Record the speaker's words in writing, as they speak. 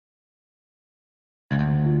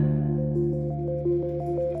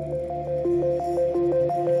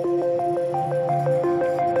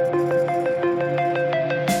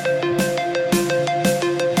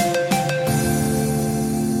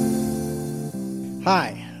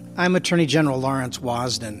Hi, I'm Attorney General Lawrence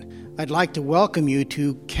Wasden. I'd like to welcome you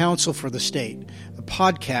to Counsel for the State, a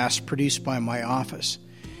podcast produced by my office.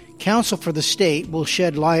 Counsel for the State will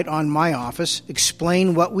shed light on my office,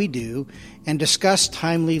 explain what we do, and discuss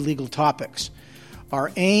timely legal topics.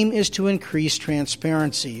 Our aim is to increase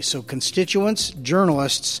transparency so constituents,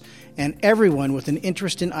 journalists, and everyone with an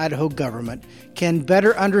interest in Idaho government can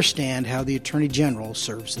better understand how the Attorney General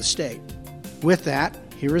serves the state. With that,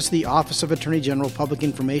 here is the Office of Attorney General Public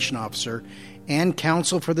Information Officer and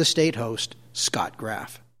Counsel for the State host, Scott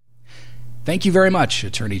Graff. Thank you very much,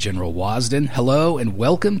 Attorney General Wasden. Hello and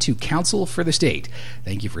welcome to Counsel for the State.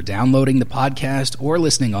 Thank you for downloading the podcast or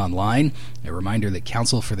listening online. A reminder that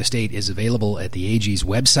Counsel for the State is available at the AG's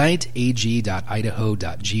website,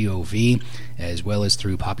 ag.idaho.gov, as well as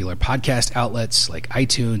through popular podcast outlets like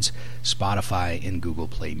iTunes, Spotify, and Google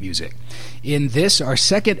Play Music. In this, our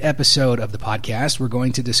second episode of the podcast, we're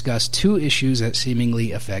going to discuss two issues that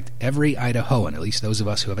seemingly affect every Idahoan, at least those of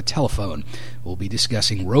us who have a telephone. We'll be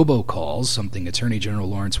discussing robocalls, something Attorney General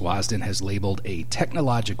Lawrence Wasden has labeled a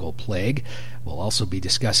technological plague. We'll also be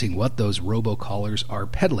discussing what those robocallers are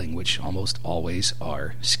peddling, which almost always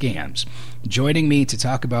are scams. Joining me to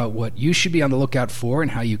talk about what you should be on the lookout for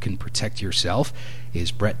and how you can protect yourself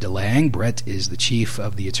is Brett DeLang. Brett is the chief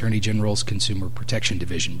of the Attorney General's Consumer Protection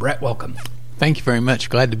Division. Brett, welcome. Thank you very much.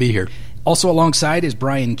 Glad to be here. Also alongside is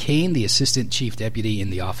Brian Kane, the Assistant Chief Deputy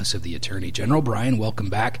in the Office of the Attorney General. Brian, welcome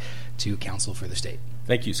back to Counsel for the State.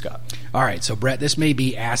 Thank you, Scott. All right, so Brett, this may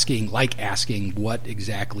be asking what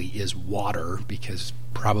exactly is water, because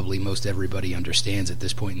probably most everybody understands at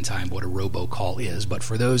this point in time what a robocall is. But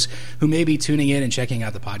for those who may be tuning in and checking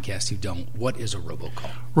out the podcast who don't, what is a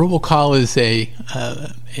robocall? Robocall is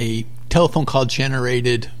a telephone call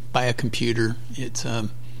generated by a computer. It's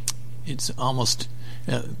almost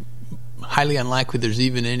highly unlikely there's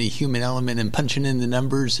even any human element in punching in the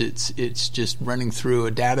numbers. It's just running through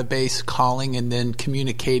a database, calling, and then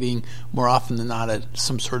communicating more often than not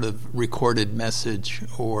some sort of recorded message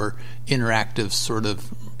or interactive sort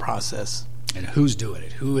of process. And who's doing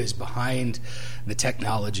it? Who is behind the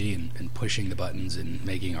technology and pushing the buttons and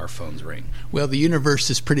making our phones ring? Well, the universe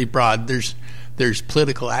is pretty broad. There's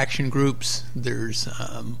political action groups. There's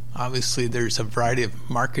obviously there's a variety of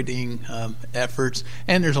marketing efforts,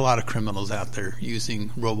 and there's a lot of criminals out there using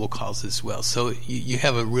robocalls as well. So you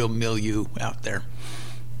have a real milieu out there.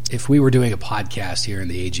 If we were doing a podcast here in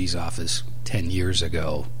the AG's office 10 years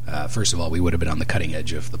ago, first of all, we would have been on the cutting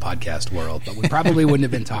edge of the podcast world, but we probably wouldn't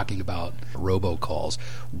have been talking about robocalls.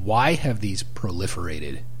 Why have these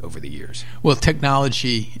proliferated over the years? Well,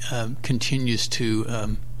 technology continues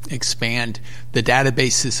to expand. The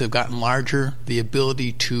databases have gotten larger. The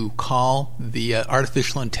ability to call, the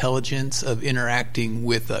artificial intelligence of interacting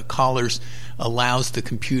with callers allows the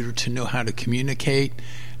computer to know how to communicate.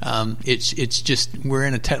 It's just we're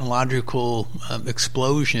in a technological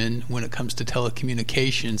explosion when it comes to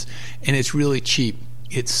telecommunications, and it's really cheap.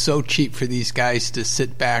 It's so cheap for these guys to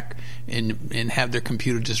sit back and have their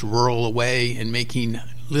computer just roll away and making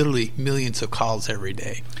literally millions of calls every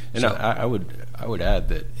day. And I would add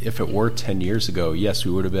that if it were 10 years ago, yes,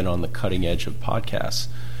 we would have been on the cutting edge of podcasts,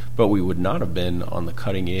 but we would not have been on the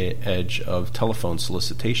cutting edge of telephone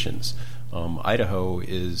solicitations. Idaho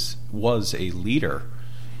was a leader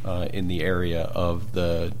in the area of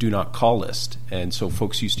the do not call list, and so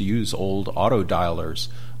folks used to use old auto dialers,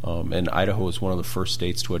 and Idaho was one of the first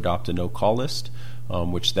states to adopt a no call list,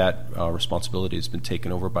 which that responsibility has been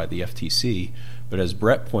taken over by the FTC. But as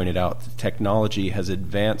Brett pointed out, the technology has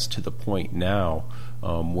advanced to the point now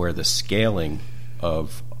where the scaling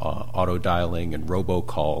of auto dialing and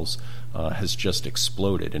robocalls has just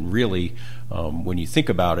exploded. And really, when you think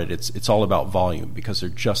about it, it's all about volume, because they're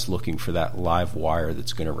just looking for that live wire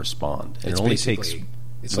that's going to respond. And it only takes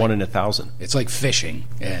one in 1,000. It's like fishing,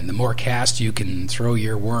 and the more cast you can throw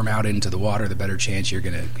your worm out into the water, the better chance you're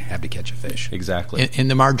going to have to catch a fish. Exactly.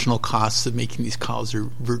 And the marginal costs of making these calls are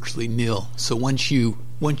virtually nil. So once you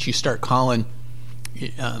start calling,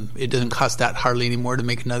 it doesn't cost that hardly anymore to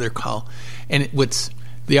make another call. And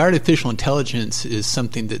the artificial intelligence is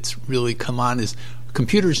something that's really come on. Is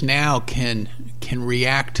computers now can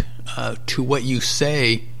react to what you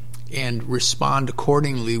say and respond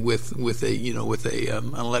accordingly with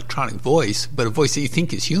an electronic voice, but a voice that you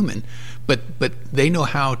think is human. But they know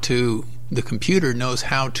how to. The computer knows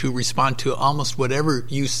how to respond to almost whatever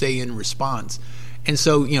you say in response. And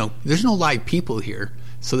so there's no live people here.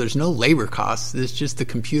 So there's no labor costs. It's just the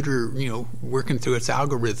computer, working through its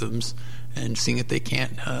algorithms and seeing if they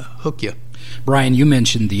can't hook you. Brian, you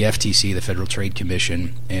mentioned the FTC, the Federal Trade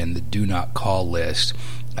Commission, and the do not call list.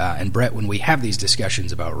 And Brett, when we have these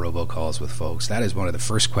discussions about robocalls with folks, that is one of the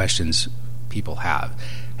first questions people have.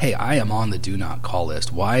 Hey, I am on the do not call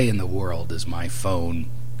list. Why in the world does my phone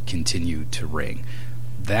continue to ring?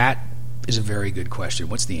 That is a very good question.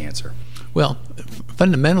 What's the answer? Well,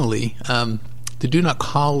 fundamentally, the do not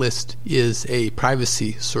call list is a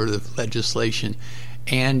privacy sort of legislation.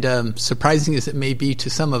 And surprising as it may be to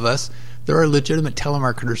some of us, there are legitimate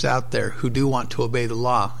telemarketers out there who do want to obey the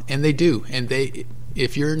law, and they do. And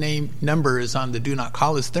if your number is on the do not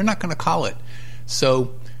call list, they're not going to call it.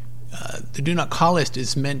 So the do not call list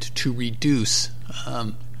is meant to reduce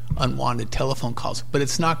unwanted telephone calls, but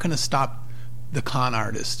it's not going to stop the con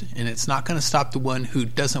artist, and it's not going to stop the one who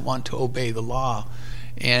doesn't want to obey the law.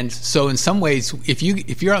 And so in some ways, if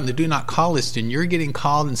you're on the do not call list and you're getting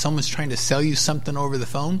called and someone's trying to sell you something over the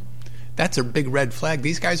phone, that's a big red flag.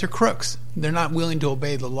 These guys are crooks. They're not willing to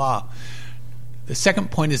obey the law. The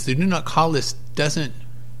second point is the do not call list doesn't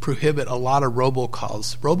prohibit a lot of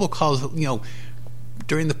robocalls. Robocalls,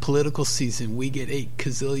 during the political season, we get 8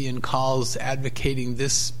 gazillion calls advocating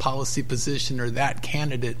this policy position or that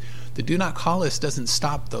candidate. The do not call list doesn't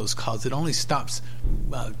stop those calls. It only stops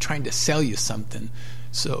trying to sell you something,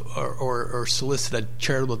 or solicit a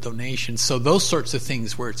charitable donation. So those sorts of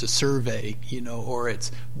things where it's a survey, or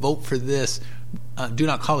it's vote for this, do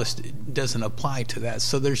not call list doesn't apply to that.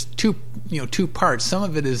 So there's two parts. Some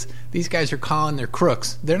of it is these guys are calling, they're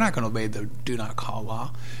crooks. They're not going to obey the do not call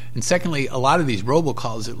law. And secondly, a lot of these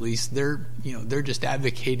robocalls, at least, they're just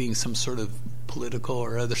advocating some sort of political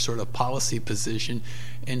or other sort of policy position,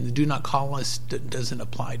 and the do not call list doesn't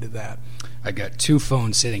apply to that. I got 2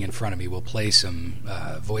 phones sitting in front of me. We'll play some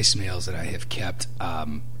voicemails that I have kept,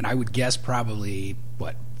 and I would guess probably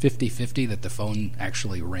 50-50 that the phone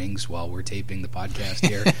actually rings while we're taping the podcast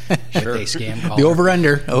here. Sure. A scam call. The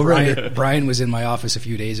over-under. Brian was in my office a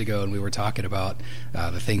few days ago, and we were talking about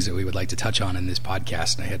the things that we would like to touch on in this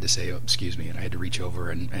podcast, and I had to say, excuse me, and I had to reach over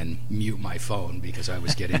and mute my phone because I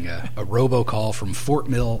was getting a robocall from Fort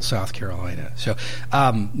Mill, South Carolina. So,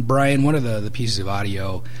 Brian, one of the pieces of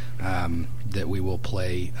audio that we will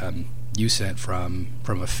play, you sent from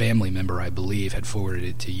a family member, I believe, had forwarded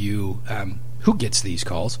it to you. Who gets these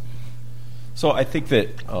calls? So I think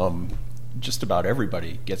that just about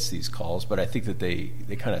everybody gets these calls, but I think that they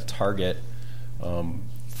kind of target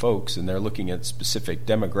folks, and they're looking at specific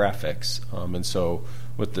demographics. And so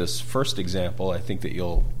with this first example, I think that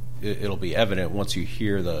it'll be evident once you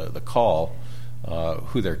hear the call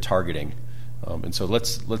who they're targeting. And so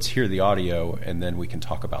let's hear the audio, and then we can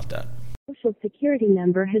talk about that. Social Security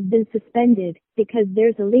number has been suspended because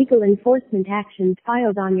there's a legal enforcement action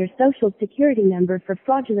filed on your Social Security number for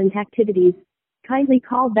fraudulent activities. Kindly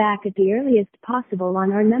call back at the earliest possible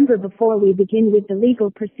on our number before we begin with the legal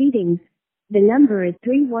proceedings. The number is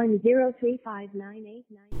 310-35989.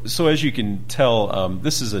 So as you can tell,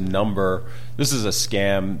 this is a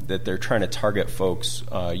scam that they're trying to target folks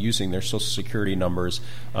using their Social Security numbers.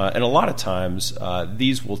 And a lot of times,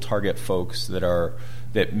 these will target folks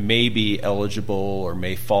that may be eligible or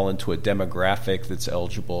may fall into a demographic that's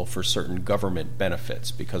eligible for certain government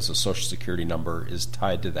benefits because the Social Security number is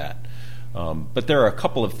tied to that. But there are a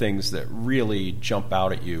couple of things that really jump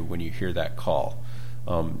out at you when you hear that call.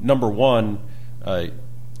 Number one,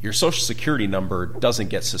 your Social Security number doesn't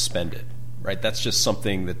get suspended, right? That's just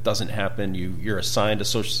something that doesn't happen. You're assigned a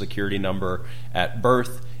Social Security number at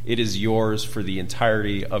birth. It is yours for the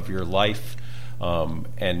entirety of your life. And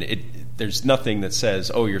there's nothing that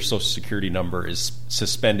says, your Social Security number is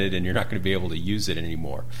suspended and you're not going to be able to use it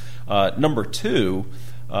anymore. Number two,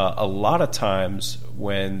 a lot of times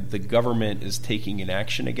when the government is taking an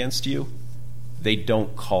action against you, they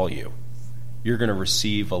don't call you. You're going to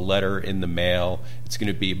receive a letter in the mail. It's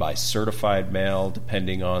going to be by certified mail,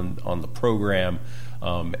 depending on the program.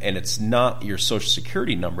 And it's not your Social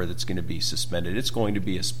Security number that's going to be suspended. It's going to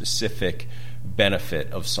be a specific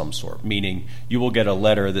benefit of some sort, meaning you will get a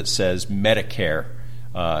letter that says Medicare,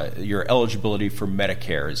 your eligibility for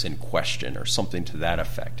Medicare is in question or something to that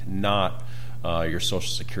effect, not your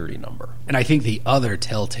Social Security number. And I think the other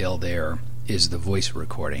telltale there is the voice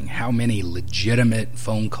recording. How many legitimate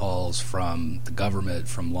phone calls from the government,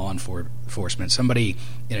 from law enforcement, somebody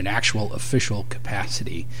in an actual official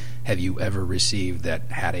capacity, have you ever received that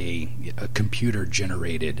had a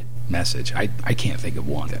computer-generated message? I can't think of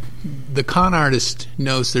one. The con artist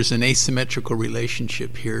knows there's an asymmetrical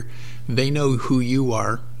relationship here. They know who you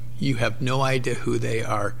are. You have no idea who they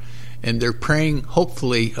are. and they're preying,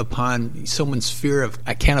 hopefully, upon someone's fear of,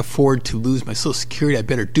 I can't afford to lose my Social Security, I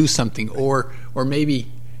better do something. Or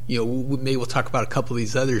maybe, maybe we'll talk about a couple of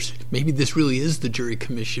these others. Maybe this really is the jury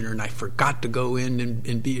commissioner, and I forgot to go in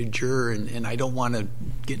and be a juror, and I don't want to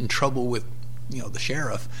get in trouble with, the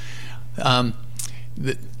sheriff.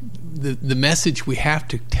 The message we have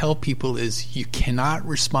to tell people is you cannot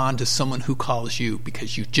respond to someone who calls you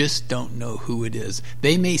because you just don't know who it is.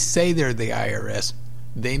 They may say they're the IRS.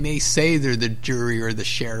 They may say they're the jury or the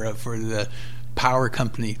sheriff or the power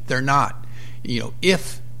company. They're not.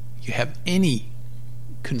 If you have any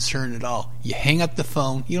concern at all, you hang up the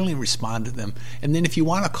phone. You don't even respond to them. And then if you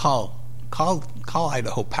want to call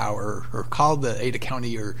Idaho Power or call the Ada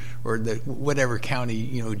County or the whatever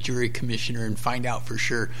county jury commissioner and find out for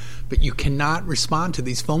sure. But you cannot respond to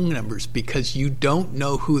these phone numbers because you don't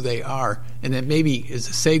know who they are. And that maybe is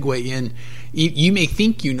a segue in. You may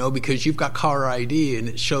think you know because you've got caller ID and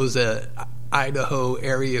it shows a Idaho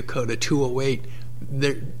area code of 208.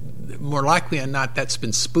 More likely than not, that's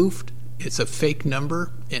been spoofed. It's a fake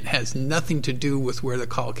number. It has nothing to do with where the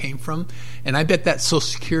call came from. And I bet that Social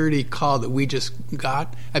Security call that we just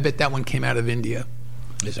got, I bet that one came out of India.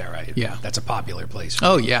 Is that right? Yeah. That's a popular place.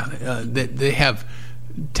 Oh, yeah. They have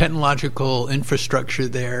technological infrastructure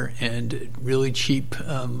there and really cheap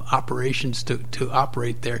operations to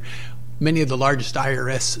operate there. Many of the largest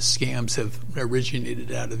IRS scams have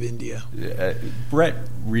originated out of India. Brett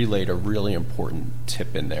relayed a really important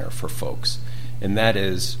tip in there for folks, and that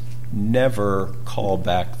is never call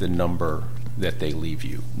back the number that they leave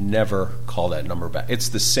you. Never call that number back. It's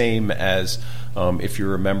the same as if you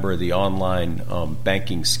remember the online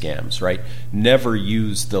banking scams, right? Never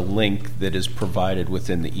use the link that is provided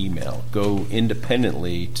within the email. Go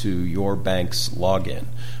independently to your bank's login.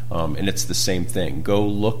 And it's the same thing. Go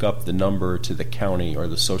look up the number to the county or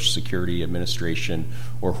the Social Security Administration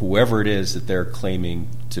or whoever it is that they're claiming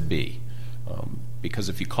to be. Because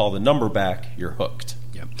if you call the number back, you're hooked.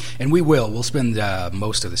 Yeah. And we'll spend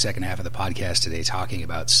most of the second half of the podcast today talking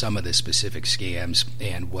about some of the specific scams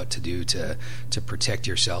and what to do to protect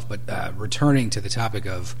yourself. But returning to the topic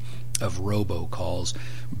of robocalls,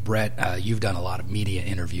 Brett, you've done a lot of media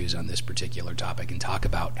interviews on this particular topic and talk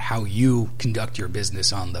about how you conduct your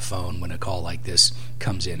business on the phone when a call like this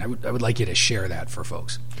comes in. I would like you to share that for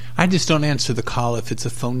folks. I just don't answer the call if it's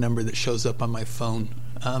a phone number that shows up on my phone.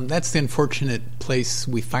 That's the unfortunate place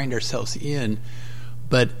we find ourselves in.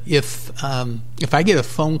 But if I get a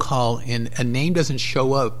phone call and a name doesn't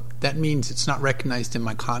show up, that means it's not recognized in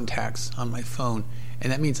my contacts on my phone.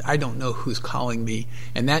 And that means I don't know who's calling me.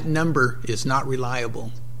 And that number is not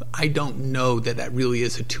reliable. I don't know that really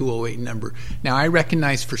is a 208 number. Now, I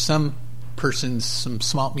recognize for some persons, some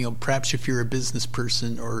small, perhaps if you're a business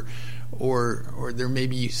person or there may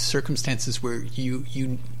be circumstances where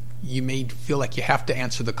you may feel like you have to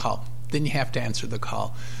answer the call. Then you have to answer the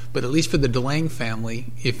call. But at least for the DeLange family,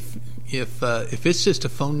 if it's just a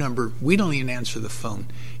phone number, we don't even answer the phone.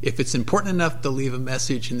 If it's important enough, they'll leave a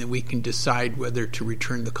message, and then we can decide whether to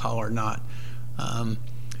return the call or not.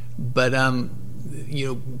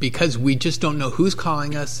 Because we just don't know who's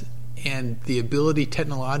calling us, and the ability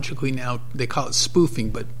technologically now, they call it spoofing,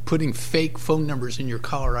 but putting fake phone numbers in your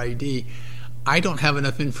caller ID, I don't have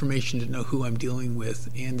enough information to know who I'm dealing with,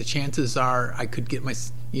 and the chances are I could get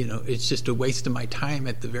it's just a waste of my time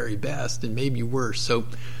at the very best, and maybe worse. So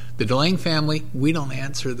the DeLange family, we don't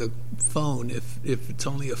answer the phone if it's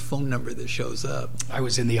only a phone number that shows up. I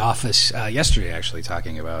was in the office yesterday actually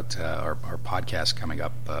talking about our podcast coming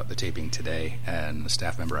up, the taping today, and the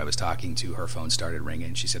staff member I was talking to, her phone started ringing,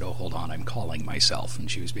 and she said, "Oh, hold on, I'm calling myself." And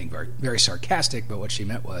she was being very, very sarcastic, but what she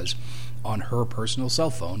meant was on her personal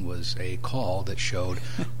cell phone was a call that showed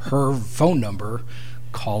her phone number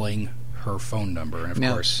calling her phone number, and of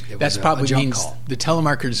course it was probably a junk means call. The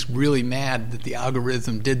telemarketer's really mad that the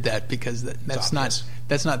algorithm did that, because that's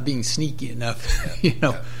not being sneaky enough.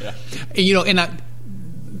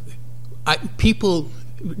 People,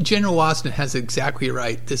 General Wasden has exactly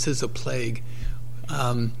right. This is a plague.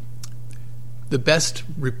 The best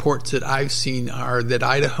reports that I've seen are that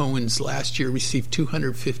Idahoans last year received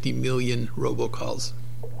 250 million robocalls.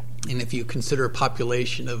 And if you consider a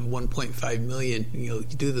population of 1.5 million, you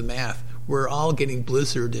do the math. We're all getting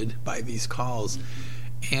blizzarded by these calls.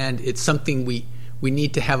 And it's something we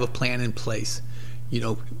need to have a plan in place.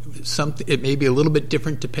 It may be a little bit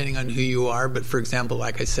different depending on who you are, but for example,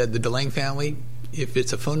 like I said, the DeLange family, if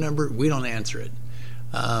it's a phone number, we don't answer it.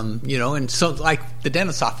 And so like the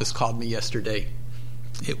dentist's office called me yesterday.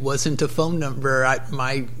 It wasn't a phone number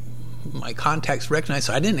my contacts recognized,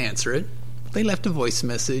 so I didn't answer it. They left a voice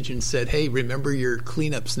message and said, "Hey, remember your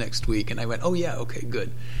cleanups next week?" And I went, "Oh yeah, okay,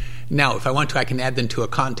 good." Now, if I want to, I can add them to a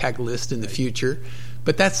contact list in the future.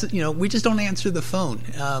 But that's, we just don't answer the phone.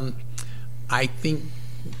 I think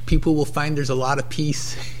people will find there's a lot of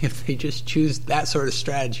peace if they just choose that sort of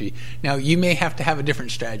strategy. Now, you may have to have a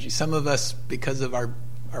different strategy. Some of us, because of our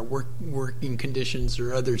working conditions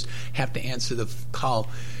or others, have to answer the call.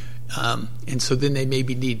 And so then they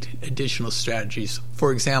maybe need additional strategies.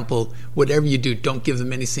 For example, whatever you do, don't give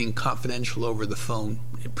them anything confidential over the phone.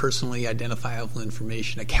 Personally identifiable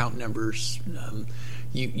information, account numbers.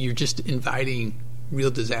 You're just inviting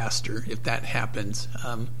real disaster if that happens.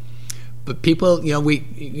 But people,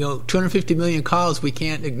 250 million calls we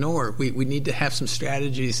can't ignore. We need to have some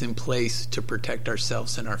strategies in place to protect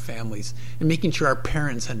ourselves and our families, and making sure our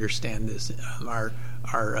parents understand this, our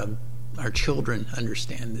children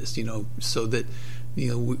understand this, so that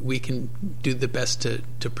we can do the best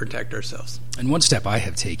to protect ourselves. And one step I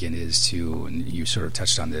have taken is to, and you sort of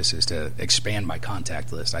touched on this, is to expand my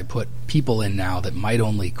contact list. I put people in now that might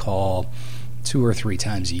only call 2 or 3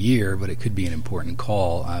 times a year, but it could be an important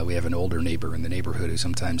call. We have an older neighbor in the neighborhood who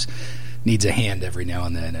sometimes needs a hand every now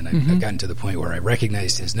and then, and I've gotten to the point where I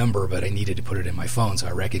recognized his number, but I needed to put it in my phone, so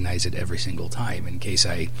I recognize it every single time in case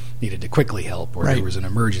I needed to quickly help, or there was an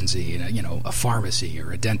emergency in a pharmacy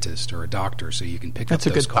or a dentist or a doctor, so you can pick up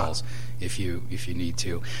those calls if you need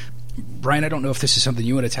to. Brian, I don't know if this is something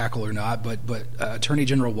you want to tackle or not, but Attorney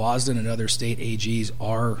General Wasden and other state AGs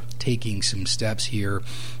are taking some steps here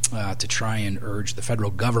to try and urge the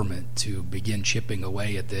federal government to begin chipping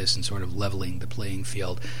away at this and sort of leveling the playing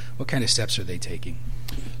field. What kind of steps are they taking?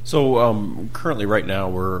 So currently, right now,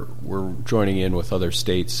 we're joining in with other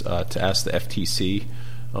states to ask the FTC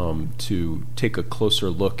to take a closer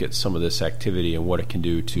look at some of this activity and what it can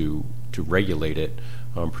do to regulate it,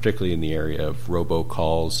 particularly in the area of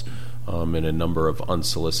robocalls and a number of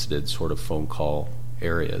unsolicited sort of phone call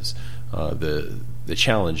areas. The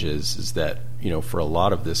challenge is that for a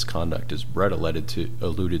lot of this conduct, as Brett alluded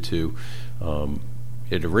to,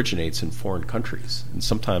 it originates in foreign countries, and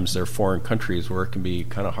sometimes they're foreign countries where it can be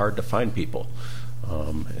kind of hard to find people.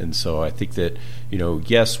 And so I think that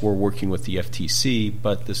yes, we're working with the FTC,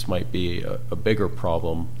 but this might be a bigger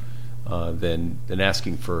problem than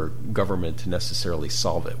asking for government to necessarily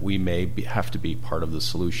solve it. We may have to be part of the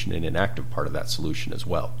solution and an active part of that solution as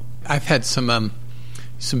well. I've had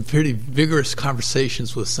some pretty vigorous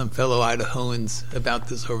conversations with some fellow Idahoans about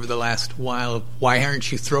this over the last while. Why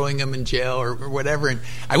aren't you throwing them in jail or whatever? And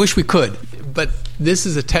I wish we could, but this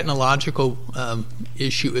is a technological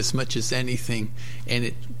issue as much as anything, and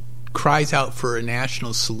it cries out for a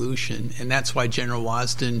national solution. And that's why General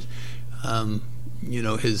Wasden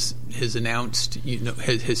has announced,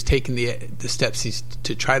 has taken the steps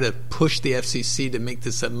to try to push the FCC to make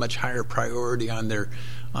this a much higher priority on their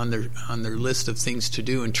list of things to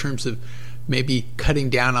do in terms of maybe cutting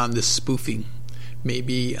down on this spoofing,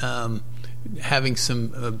 maybe having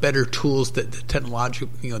some better tools that the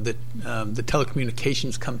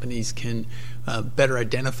telecommunications companies can better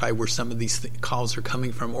identify where some of these calls are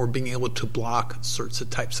coming from, or being able to block sorts of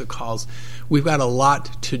types of calls. We've got a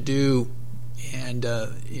lot to do. And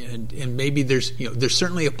maybe there's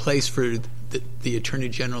certainly a place for the Attorney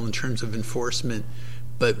General in terms of enforcement,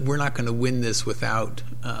 but we're not going to win this without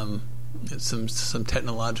some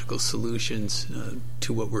technological solutions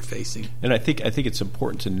to what we're facing. And I think it's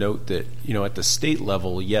important to note that at the state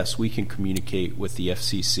level, yes, we can communicate with the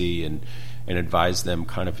FCC and advise them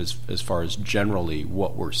kind of as far as generally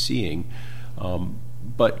what we're seeing.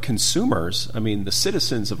 But consumers, the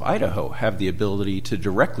citizens of Idaho have the ability to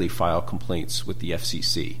directly file complaints with the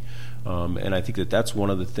FCC. And I think that's one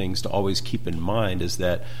of the things to always keep in mind, is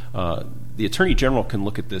that the Attorney General can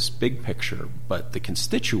look at this big picture, but the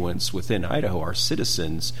constituents within Idaho, our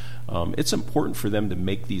citizens, it's important for them to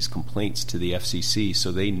make these complaints to the FCC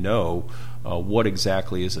so they know what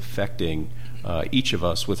exactly is affecting each of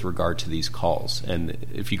us with regard to these calls. And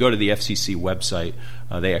if you go to the FCC website,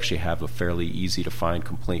 they actually have a fairly easy to find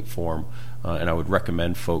complaint form, and I would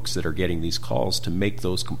recommend folks that are getting these calls to make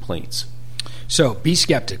those complaints. So be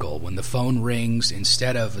skeptical. When the phone rings,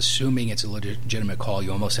 instead of assuming it's a legitimate call,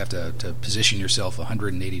 you almost have to position yourself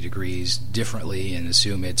 180 degrees differently and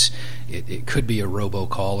assume it could be a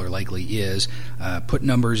robocall, or likely is. Put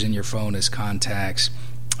numbers in your phone as contacts.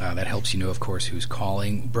 That helps you know, of course, who's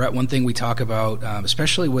calling. Brett, one thing we talk about,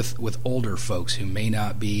 especially with older folks who may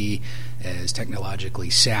not be as technologically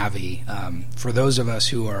savvy, for those of us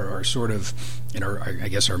who are sort of in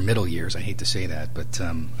our middle years, I hate to say that, but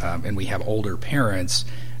and we have older parents,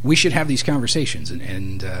 we should have these conversations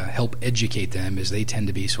and help educate them, as they tend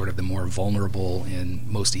to be sort of the more vulnerable and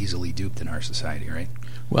most easily duped in our society, right?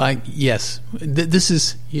 Well, yes. This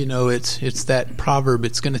is, it's that proverb,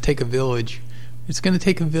 it's going to take a village. It's going to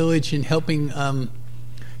take a village in helping,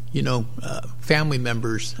 family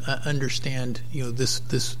members understand,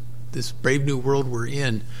 this brave new world we're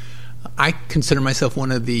in. I consider myself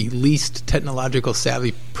one of the least technological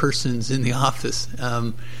savvy persons in the office,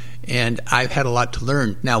 and I've had a lot to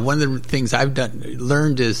learn. Now, one of the things I've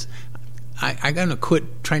learned is I got to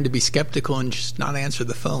quit trying to be skeptical and just not answer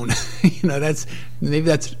the phone. That's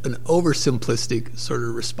an oversimplistic sort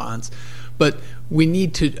of response, but we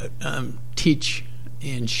need to teach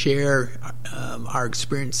and share our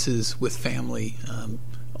experiences with family,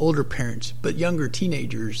 older parents, but younger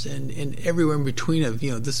teenagers, and everywhere in between of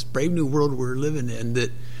this brave new world we're living in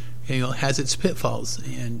that has its pitfalls.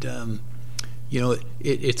 And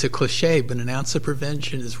it's a cliche, but an ounce of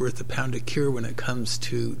prevention is worth a pound of cure when it comes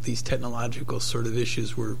to these technological sort of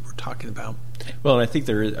issues we're talking about. Well, and I think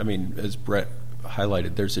there is, as Brett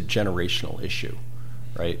highlighted, there's a generational issue,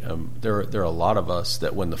 right? There are a lot of us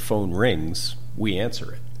that when the phone rings, we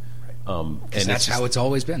answer it. And that's how it's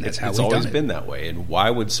always been. That's how it's always been that way. And why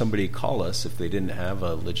would somebody call us if they didn't have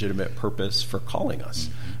a legitimate purpose for calling us?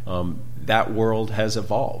 Mm-hmm. That world has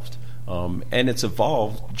evolved, and it's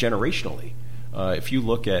evolved generationally. If you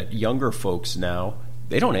look at younger folks now,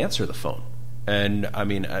 they don't answer the phone. And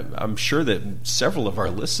I'm sure that several of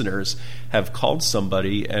our listeners have called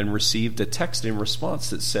somebody and received a text in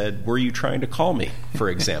response that said, "Were you trying to call me?" for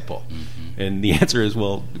example. Mm-hmm. And the answer is,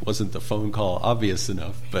 well, wasn't the phone call obvious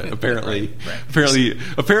enough? But apparently,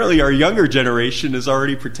 apparently our younger generation is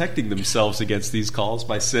already protecting themselves against these calls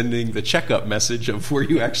by sending the checkup message of, "Were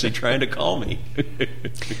you actually trying to call me?"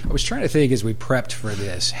 I was trying to think as we prepped for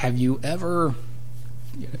this, have you ever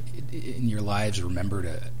in your lives remembered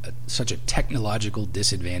such a technological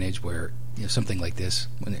disadvantage where something like this,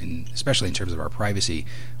 especially in terms of our privacy,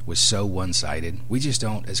 was so one-sided? We just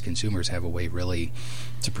don't, as consumers, have a way really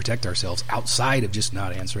to protect ourselves outside of just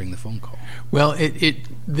not answering the phone call. Well,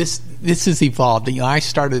 this has evolved. I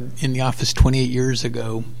started in the office 28 years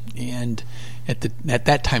ago, and at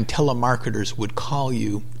that time, telemarketers would call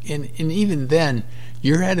you, and even then,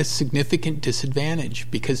 you're at a significant disadvantage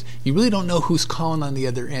because you really don't know who's calling on the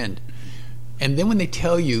other end. And then when they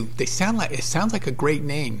tell you, it sounds like a great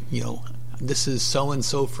name. This is so and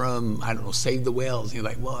so from, I don't know, Save the Whales. And you're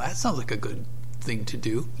like, well, that sounds like a good thing to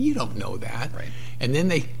do. You don't know that, right? And then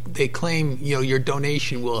they claim your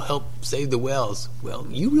donation will help save the whales. Well,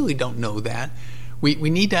 you really don't know that. We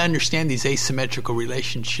need to understand these asymmetrical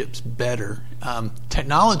relationships better.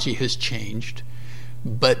 Technology has changed,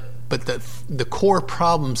 but the core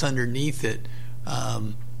problems underneath it,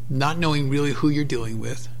 not knowing really who you're dealing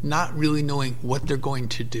with, not really knowing what they're going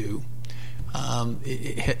to do,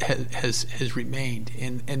 it has remained,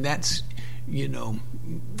 and that's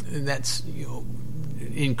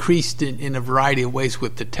increased in a variety of ways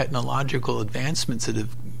with the technological advancements that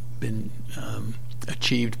have been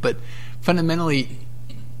achieved. But fundamentally,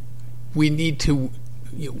 we need to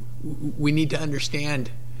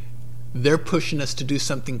understand they're pushing us to do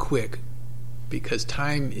something quick because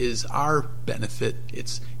time is our benefit.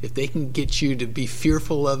 It's if they can get you to be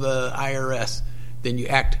fearful of a IRS, then you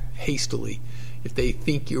act hastily. If they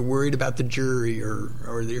think you're worried about the jury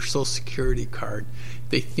or your Social Security card,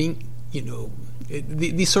 they think,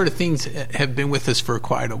 these sort of things have been with us for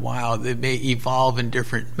quite a while. They may evolve in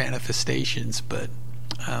different manifestations, but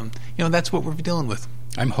that's what we're dealing with.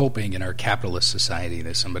 I'm hoping in our capitalist society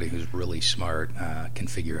that somebody who's really smart can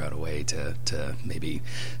figure out a way to maybe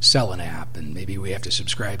sell an app, and maybe we have to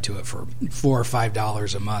subscribe to it for $4 or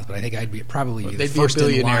 $5 a month. But I think I'd probably be the first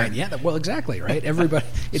in line. Yeah, well, exactly, right? Everybody,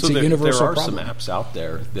 it's a universal problem. There are some apps out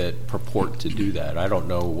there that purport to do that. I don't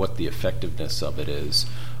know what the effectiveness of it is.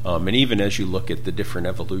 And even as you look at the different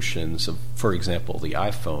evolutions of, for example, the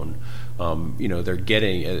iPhone, they're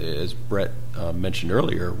getting, as Brett mentioned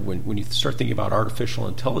earlier, when you start thinking about artificial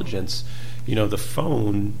intelligence, the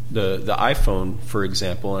phone, the iPhone, for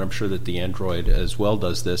example, and I'm sure that the Android as well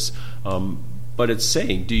does this, but it's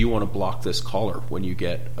saying, do you want to block this caller when you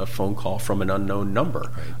get a phone call from an unknown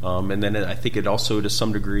number? Right. And then I think it also, to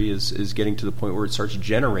some degree, is getting to the point where it starts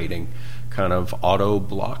generating kind of auto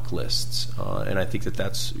block lists. And I think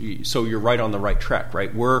that's, so you're right on the right track,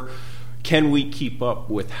 right? Can we keep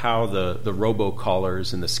up with how the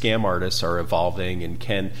robocallers and the scam artists are evolving,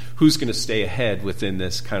 and who's going to stay ahead within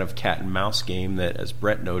this kind of cat and mouse game that, as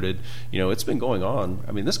Brett noted, it's been going on.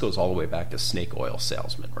 I mean, this goes all the way back to snake oil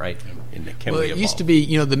salesmen, right? It used to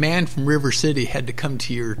be, the man from River City had to come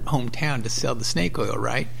to your hometown to sell the snake oil,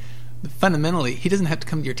 right? fundamentally, he doesn't have to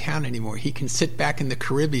come to your town anymore. He can sit back in the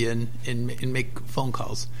Caribbean and make phone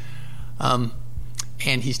calls. And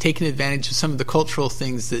he's taken advantage of some of the cultural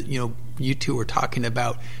things that, you two were talking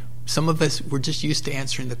about. Some of us, we're just used to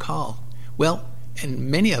answering the call. Well, and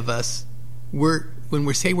many of us, when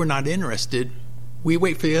we say we're not interested, we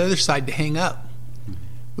wait for the other side to hang up. Well,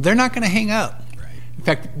 they're not going to hang up. Right. In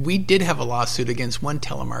fact, we did have a lawsuit against one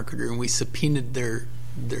telemarketer, and we subpoenaed their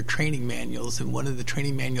training manuals, and one of the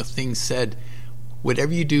training manual things said,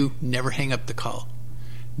 whatever you do, never hang up the call.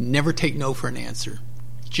 Never take no for an answer.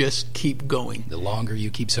 Just keep going. The longer you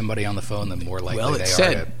keep somebody on the phone, the more likely well, they it are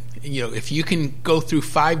said, if you can go through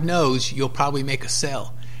 5 no's, you'll probably make a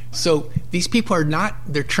sale. So these people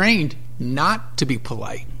they're trained not to be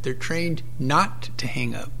polite. They're trained not to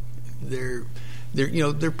hang up. They're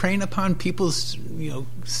preying upon people's,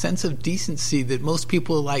 sense of decency that most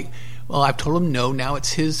people are like, well, I've told them no, now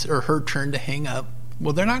it's his or her turn to hang up.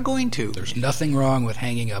 Well, they're not going to. There's nothing wrong with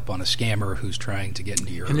hanging up on a scammer who's trying to get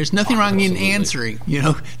into your And there's nothing wrong in Absolutely. answering.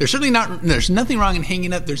 There's nothing wrong in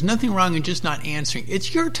hanging up. There's nothing wrong in just not answering.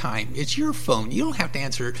 It's your time. It's your phone. You don't have to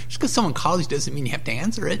answer it. Just because someone calls you doesn't mean you have to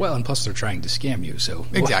answer it. Well, and plus they're trying to scam you. So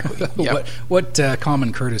Exactly. Yep. What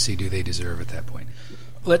common courtesy do they deserve at that point?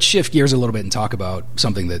 Let's shift gears a little bit and talk about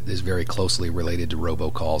something that is very closely related to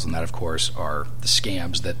robocalls, and that, of course, are the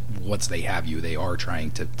scams that once they have you, they are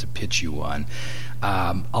trying to pitch you on.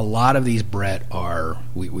 A lot of these, Brett,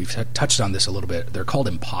 we've touched on this a little bit, they're called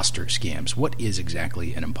imposter scams. What is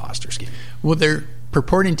exactly an imposter scam? Well, they're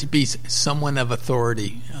purporting to be someone of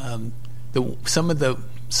authority. Some of the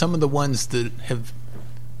ones that have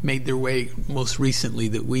made their way most recently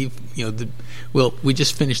that we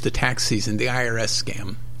just finished the tax season, the IRS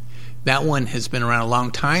scam. That one has been around a long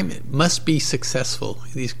time. It must be successful.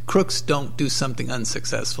 These crooks don't do something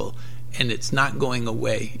unsuccessful, and it's not going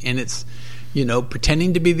away. And it's,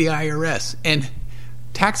 pretending to be the IRS. And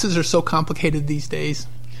taxes are so complicated these days.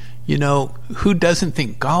 Who doesn't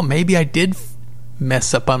think, maybe I did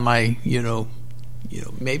mess up on my,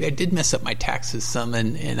 maybe I did mess up my taxes some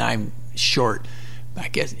and I'm short. I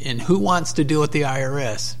guess, and who wants to deal with the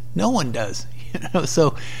IRS? No one does.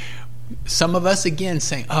 So some of us, again,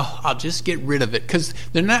 saying, I'll just get rid of it, because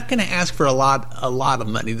they're not going to ask for a lot of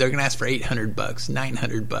money. They're going to ask for $800,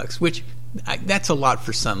 $900, which that's a lot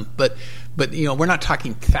for some. But we're not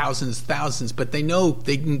talking thousands, but they know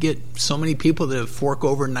they can get so many people to fork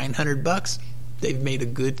over $900. They've made a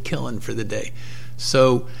good killing for the day.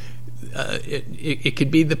 So it could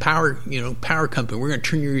be the power company. We're going to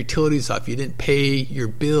turn your utilities off. You didn't pay your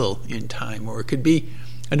bill in time. Or it could be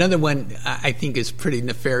another one I think is pretty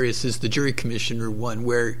nefarious is the jury commissioner one,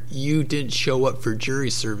 where you didn't show up for jury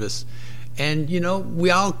service. And, we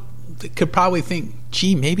all could probably think,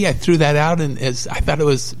 gee, maybe I threw that out, and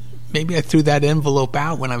maybe I threw that envelope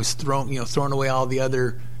out when I was throwing away all the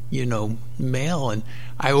other, mail, and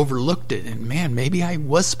I overlooked it. And man, maybe I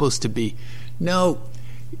was supposed to be. No.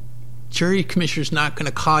 Jury commissioner's not going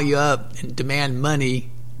to call you up and demand money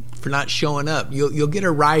for not showing up. You'll get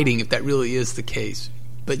a writing if that really is the case.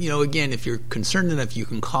 But again, if you're concerned enough, you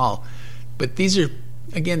can call. But these are,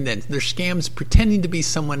 again, they're scams pretending to be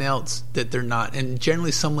someone else that they're not, and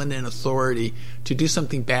generally someone in authority to do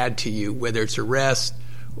something bad to you, whether it's arrest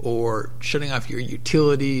or shutting off your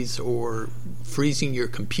utilities or freezing your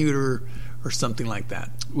computer or something like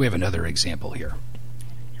that. We have another example here.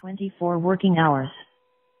 24 working hours.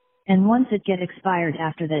 And once it get expired,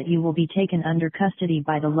 after that you will be taken under custody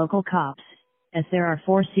by the local cops, as there are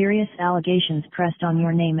 4 serious allegations pressed on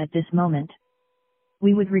your name at this moment.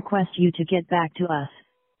 We would request you to get back to us,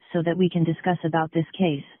 so that we can discuss about this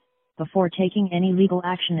case, before taking any legal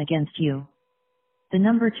action against you. The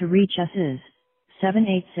number to reach us is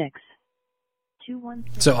 786-217.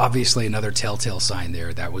 So obviously another telltale sign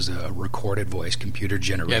there. That was a recorded voice, computer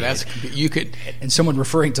generated. Yeah, you could. And someone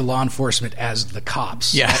referring to law enforcement as the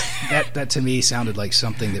cops. Yeah, that to me sounded like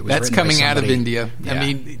something that was that's written coming by out of somebody. India. Yeah.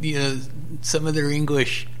 I mean, some of their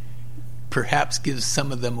English perhaps gives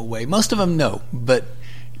some of them away. Most of them no, but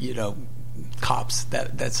cops.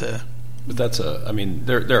 That's a. But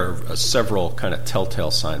there are several kind of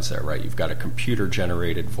telltale signs there, right? You've got a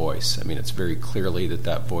computer-generated voice. I mean, it's very clear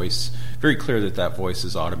that voice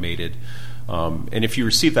is automated. And if you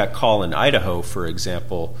receive that call in Idaho, for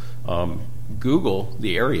example, Google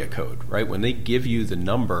the area code, right? When they give you the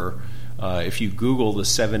number, if you Google the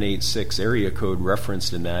 786 area code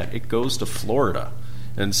referenced in that, it goes to Florida.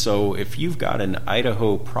 And so if you've got an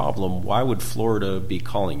Idaho problem, why would Florida be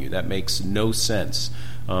calling you? That makes no sense.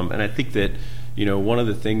 And I think that, one of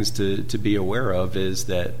the things to be aware of is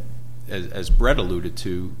that, as Brett alluded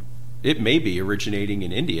to, It may be originating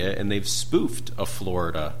in India, and they've spoofed a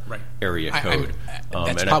Florida area code.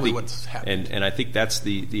 That's probably what's happened. And I think that's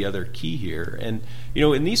the other key here. And,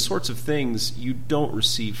 in these sorts of things, you don't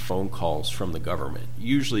receive phone calls from the government.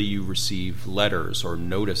 Usually you receive letters or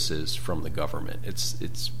notices from the government.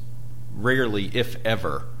 It's rarely, if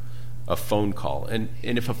ever, a phone call. And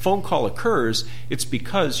if a phone call occurs, it's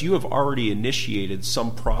because you have already initiated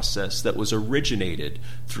some process that was originated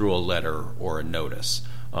through a letter or a notice.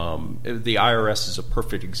 The IRS is a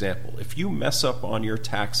perfect example. If you mess up on your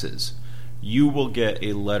taxes, you will get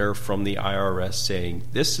a letter from the IRS saying,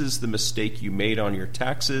 this is the mistake you made on your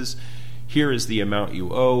taxes, here is the amount you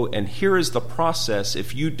owe, and here is the process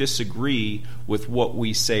if you disagree with what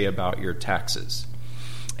we say about your taxes.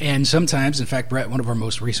 And sometimes, in fact, Brett, one of our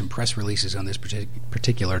most recent press releases on this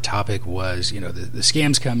particular topic was, the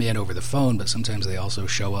scams come in over the phone, but sometimes they also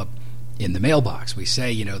show up in the mailbox. We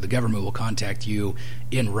say, the government will contact you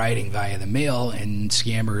in writing via the mail, and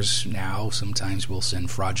scammers now sometimes will send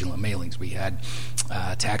fraudulent mailings. We had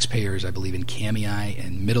taxpayers, I believe, in Kamei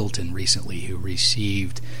and Middleton recently who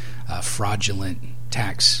received fraudulent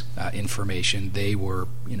tax information. They were,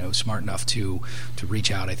 smart enough to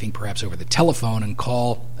reach out, I think perhaps over the telephone, and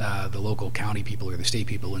call the local county people or the state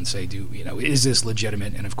people and say, is this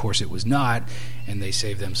legitimate? And of course it was not, and they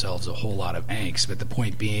saved themselves a whole lot of angst. But the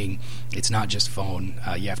point being, it's not just phone.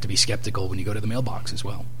 You have to be skeptical when you go to the mailbox as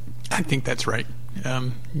well. I think that's right.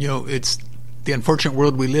 It's the unfortunate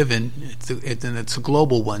world we live in. It's a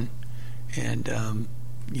global one, and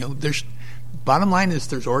there's. Bottom line is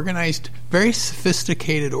there's very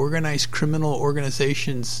sophisticated, organized criminal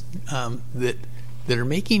organizations that are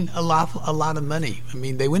making a lot of money. I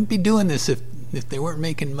mean, they wouldn't be doing this if they weren't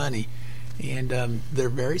making money. And they're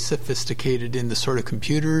very sophisticated in the sort of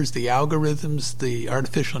computers, the algorithms, the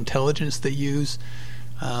artificial intelligence they use.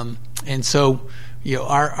 And so,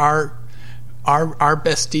 our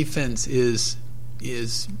best defense is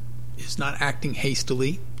not acting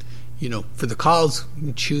hastily. For the calls, you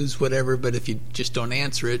can choose whatever, but if you just don't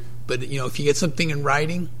answer it. But, if you get something in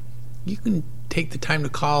writing, you can take the time to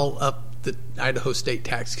call up the Idaho State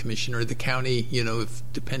Tax Commission or the county, if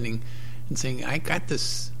depending, and saying, I got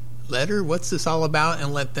this letter, what's this all about?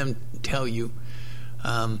 And let them tell you.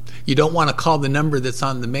 You don't want to call the number that's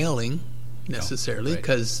on the mailing necessarily,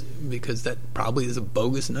 because that probably is a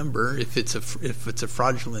bogus number if it's a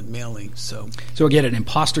fraudulent mailing. So again, an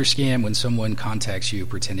imposter scam, when someone contacts you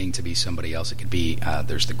pretending to be somebody else. It could be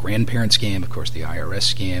there's the grandparent scam, of course, the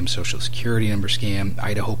IRS scam, Social Security number scam,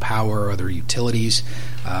 Idaho Power, other utilities.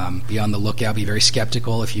 Be on the lookout. Be very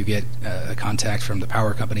skeptical if you get a contact from the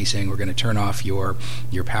power company saying we're going to turn off your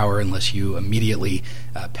power unless you immediately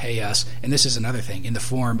pay us. And this is another thing, in the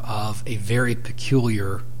form of a very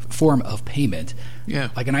peculiar form of payment,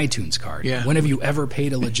 like an iTunes card. When have you ever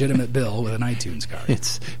paid a legitimate bill with an iTunes card?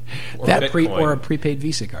 Or a prepaid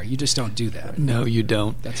Visa card. You just don't do that. No, you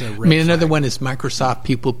don't. That's a red flag. Another one is Microsoft.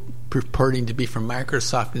 People purporting to be from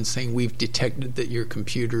Microsoft and saying we've detected that your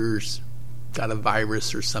computer's got a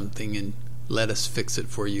virus or something, and let us fix it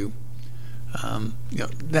for you.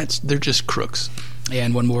 They're just crooks.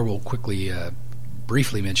 And one more we'll quickly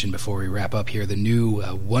briefly mention before we wrap up here, the new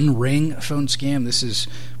One Ring phone scam. This is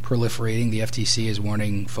proliferating. The FTC is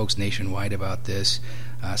warning folks nationwide about this.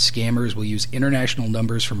 Scammers will use international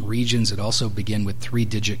numbers from regions that also begin with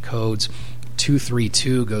 3-digit codes.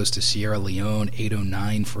 232 goes to Sierra Leone.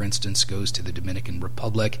 809, for instance, goes to the Dominican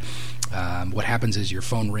Republic. What happens is your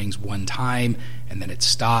phone rings one time and then it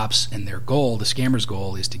stops, and the scammer's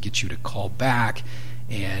goal is to get you to call back.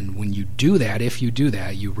 And when you do that, if you do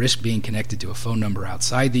that, you risk being connected to a phone number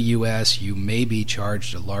outside the U.S. You may be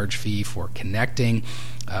charged a large fee for connecting,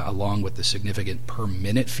 along with the significant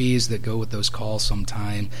per-minute fees that go with those calls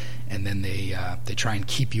sometime. And then they try and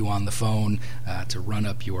keep you on the phone to run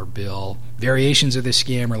up your bill. Variations of this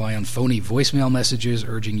scam rely on phony voicemail messages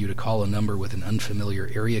urging you to call a number with an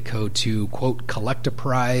unfamiliar area code to, quote, collect a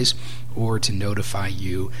prize, or to notify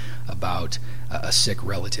you about a sick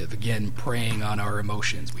relative. Again, preying on our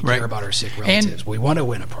emotions. We care about our sick relatives. We want to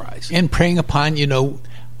win a prize. And preying upon,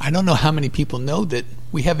 I don't know how many people know that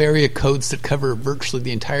we have area codes that cover virtually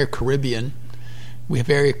the entire Caribbean. We have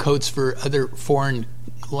area codes for other foreign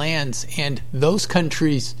lands, and those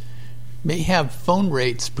countries may have phone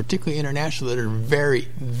rates, particularly international, that are very,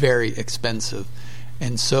 very expensive.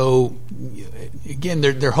 And so, again,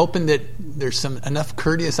 they're hoping that there's enough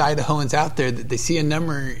courteous Idahoans out there that they see a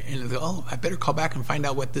number and they go, "Oh, I better call back and find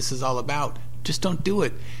out what this is all about." Just don't do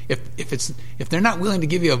it. If they're not willing to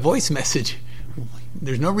give you a voice message,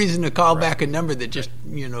 there's no reason to call back a number that just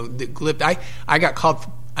that glipped. I got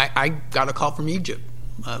a call from Egypt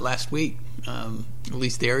last week. at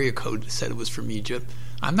least the area code said it was from Egypt.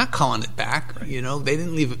 I'm not calling it back. Right. They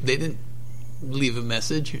didn't leave a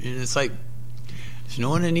message, and it's like, there's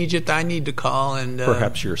no one in Egypt I need to call. And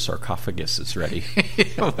perhaps your sarcophagus is ready.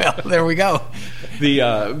 Well, there we go.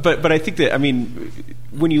 But I think that,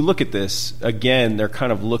 when you look at this, again, they're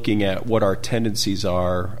kind of looking at what our tendencies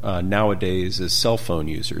are nowadays as cell phone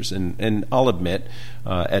users. And I'll admit,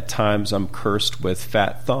 at times I'm cursed with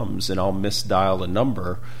fat thumbs, and I'll misdial a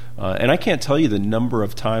number. And I can't tell you the number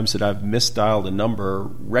of times that I've misdialed a number,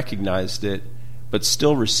 recognized it, but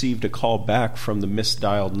still received a call back from the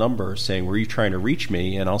misdialed number saying, were you trying to reach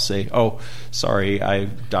me? And I'll say, oh, sorry, I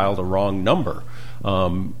dialed a wrong number.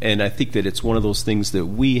 And I think that it's one of those things that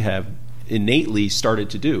we have innately started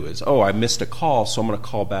to do is, I missed a call, so I'm going to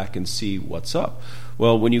call back and see what's up.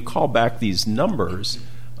 Well, when you call back these numbers,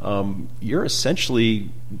 you're essentially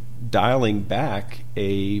dialing back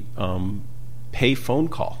a pay phone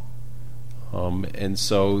call. And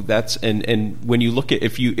so that's and when you look at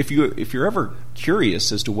if you're ever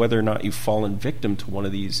curious as to whether or not you've fallen victim to one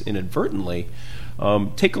of these inadvertently,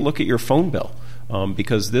 take a look at your phone bill,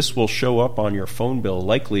 because this will show up on your phone bill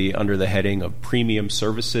likely under the heading of premium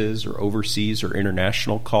services or overseas or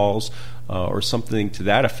international calls or something to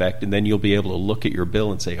that effect, and then you'll be able to look at your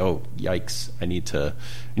bill and say, oh, yikes, I need to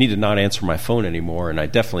not answer my phone anymore, and I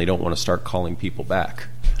definitely don't want to start calling people back.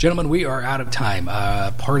 Gentlemen, we are out of time.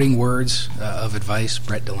 Parting words of advice,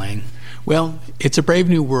 Brett DeLange. Well, it's a brave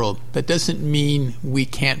new world. That doesn't mean we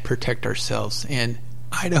can't protect ourselves. And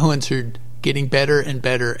Idahoans are getting better and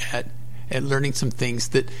better at learning some things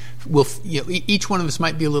that will, each one of us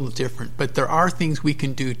might be a little different, but there are things we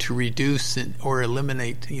can do to reduce or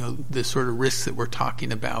eliminate, the sort of risks that we're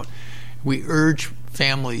talking about. We urge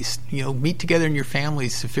families, meet together in your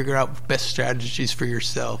families to figure out best strategies for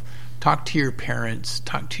yourself. Talk to your parents,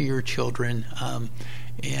 talk to your children,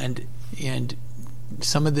 and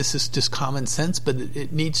some of this is just common sense, but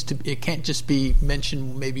it can't just be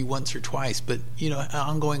mentioned maybe once or twice, but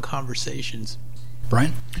ongoing conversations.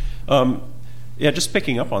 Brian? Yeah, just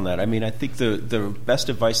picking up on that. I think the best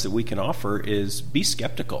advice that we can offer is be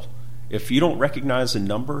skeptical. If you don't recognize a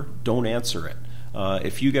number, don't answer it.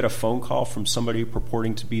 If you get a phone call from somebody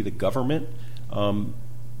purporting to be the government,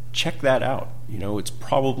 check that out. It's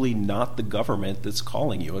probably not the government that's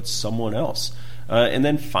calling you. It's someone else. And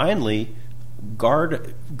then finally,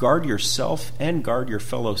 guard yourself and guard your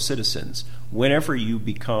fellow citizens. Whenever you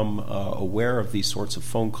become aware of these sorts of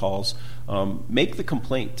phone calls, make the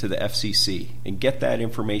complaint to the FCC and get that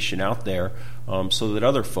information out there so that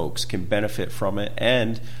other folks can benefit from it,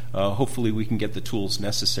 and hopefully we can get the tools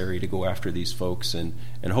necessary to go after these folks and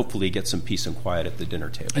hopefully get some peace and quiet at the dinner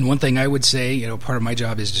table. And one thing I would say, part of my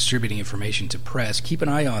job is distributing information to press. Keep an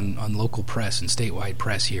eye on local press and statewide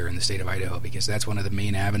press here in the state of Idaho, because that's one of the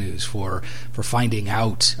main avenues for finding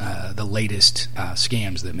out the latest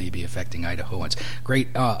scams that may be affecting Idahoans.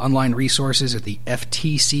 Great online resources at the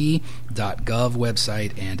FTC.gov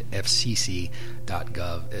website and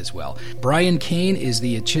FCC.gov as well. Brian Kane is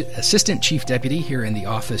the Assistant Chief Deputy here in the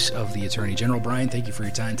Office of the Attorney General. Brian, thank you for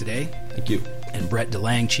your time today. Thank you. And Brett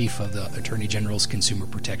DeLange, Chief of the Attorney General's Consumer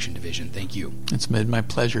Protection Division. Thank you. It's been my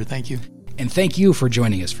pleasure. Thank you. And thank you for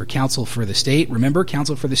joining us for Counsel for the State. Remember,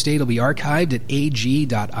 Counsel for the State will be archived at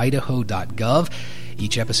ag.idaho.gov.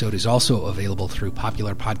 Each episode is also available through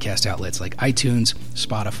popular podcast outlets like iTunes,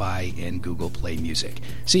 Spotify, and Google Play Music.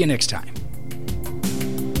 See you next time.